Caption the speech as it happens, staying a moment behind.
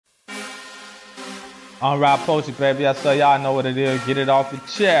Unrap poetry, baby. I saw y'all know what it is. Get it off your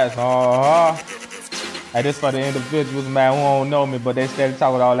chest. Hey, this for the individuals, man, who don't know me, but they steady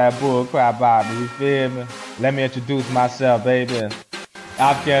talking all that bull crap about me. You feel me? Let me introduce myself, baby.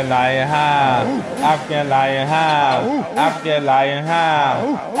 African lion hound, African lion hound, African lion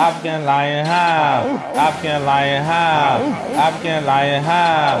hound, African lion hound, African lion hound, African lion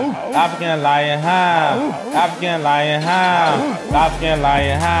hound, African lion hound, African lion hound, African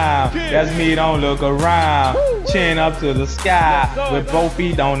lion hound. That's me, don't look around. Chin up to the sky with both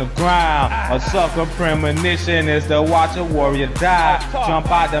feet on the ground. A sucker premonition is to watch a warrior die.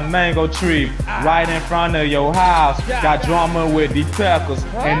 Jump out the mango tree right in front of your house. Got drama with the peppers,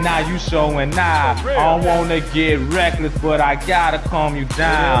 and now you showing out. I don't wanna get reckless, but I gotta calm you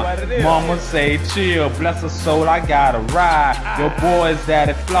down. Mama say chill, bless her soul, I gotta ride. Your boy's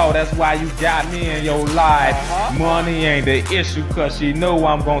daddy flow, that's why you got me in your life. Money ain't the issue, cause she know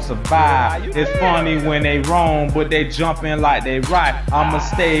I'm gonna survive. It's funny when they wrong, but they jumping like they right. I'ma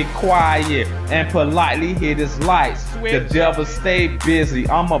stay quiet and politely hit his lights. The devil stay busy,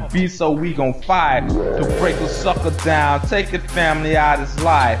 I'm a beast, so we gon' fight to break a sucker down, take his family out his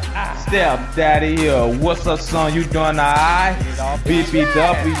life. Step daddy here, what's up son, you doing alright?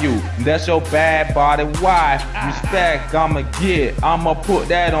 BBW, that's your bad body wife. Respect I'ma get, I'ma put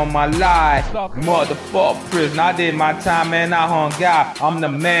that on my life. Motherfuck prison, I did my time and I hung out. I'm the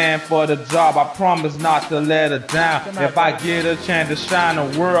man for the job, I promise not to let her down. If I get a chance to shine,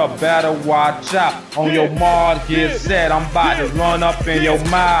 the world better watch out. On your mark, get set, I'm about to run up in your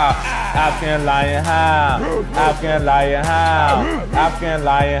mouth. African lion hound, African lion hound, African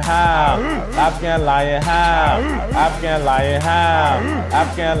lion hound, African lion hound, African lion hound,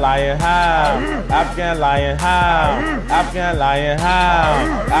 African lion hound, African lion hound, African lion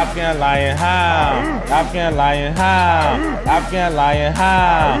hound, African lion hound, African lion hound, African lion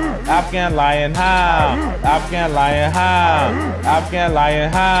hound, African lion hound, African lion hound, African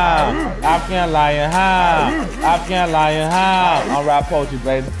lion hound, African lion hound, African lion hound. Unrap poetry,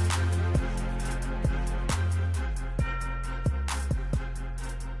 baby.